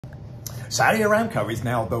Saudi Aramco is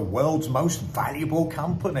now the world's most valuable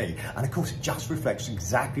company. And of course, it just reflects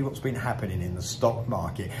exactly what's been happening in the stock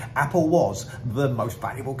market. Apple was the most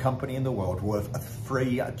valuable company in the world, worth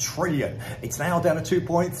 $3 trillion. It's now down to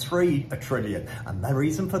 $2.3 trillion. And the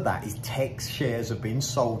reason for that is tech shares have been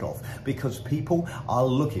sold off because people are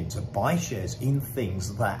looking to buy shares in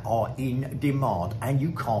things that are in demand and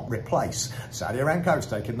you can't replace. Saudi Aramco's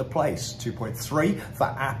taken the place. 2.3 for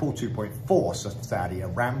Apple, 2.4 for Saudi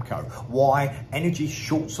Aramco. Why? Energy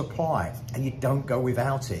short supply, and you don't go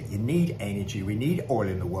without it. You need energy. We need oil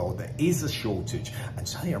in the world. There is a shortage, and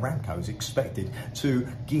Saudi Aramco is expected to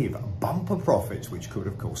give bumper profits, which could,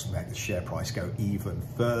 of course, make the share price go even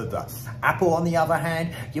further. Apple, on the other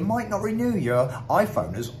hand, you might not renew your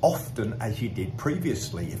iPhone as often as you did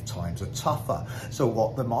previously if times are tougher. So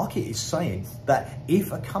what the market is saying, that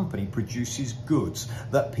if a company produces goods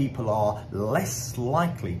that people are less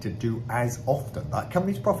likely to do as often, that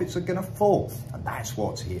company's profits are going to fall, and that's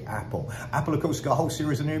what's hit Apple. Apple, of course, got a whole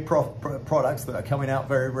series of new products that are coming out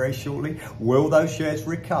very, very shortly. Will those shares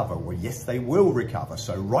recover? Well, yes, they will recover.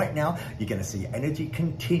 So right now, you're going to see energy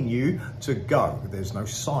continue to go. There's no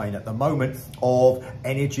sign at the moment of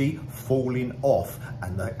energy falling off,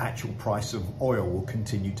 and the actual price of oil will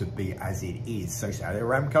continue to be as it is. So Saudi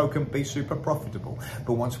Aramco can be super profitable.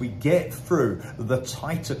 But once we get through the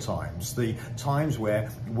tighter times, the times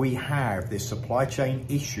where we have this supply chain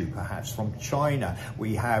issue, perhaps from China,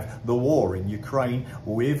 we have the war in Ukraine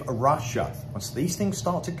with Russia. Once these things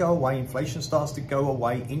start to go away, inflation starts to go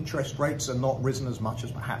away, interest rates are not risen as much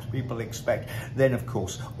as perhaps people expect, then of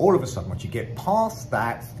course, all of a sudden, once you get past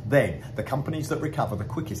that, then the companies that recover the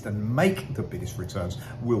quickest and make the biggest returns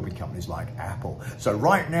will be companies like Apple. So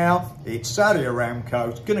right now, it's Saudi Aramco.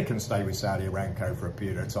 It's going to stay with Saudi Aramco for a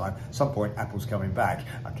period of time. At some point, Apple's coming back.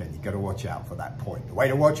 Okay, you've got to watch out for that point. The way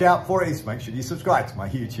to watch out for it is make sure you subscribe to my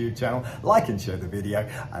YouTube channel, like and share the video,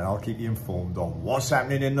 and I'll keep you informed on what's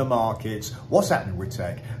happening in the markets, what's happening with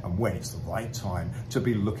tech, and when it's the right time to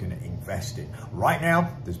be looking at investing. Right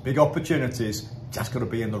now, there's big opportunities, just got to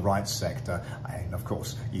be in the right sector. And of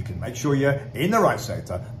course, you can make sure you're in the right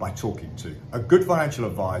sector by talking to a good financial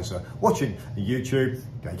advisor, watching YouTube,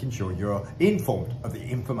 making sure you're informed of the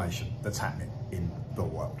information that's happening in the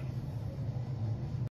world.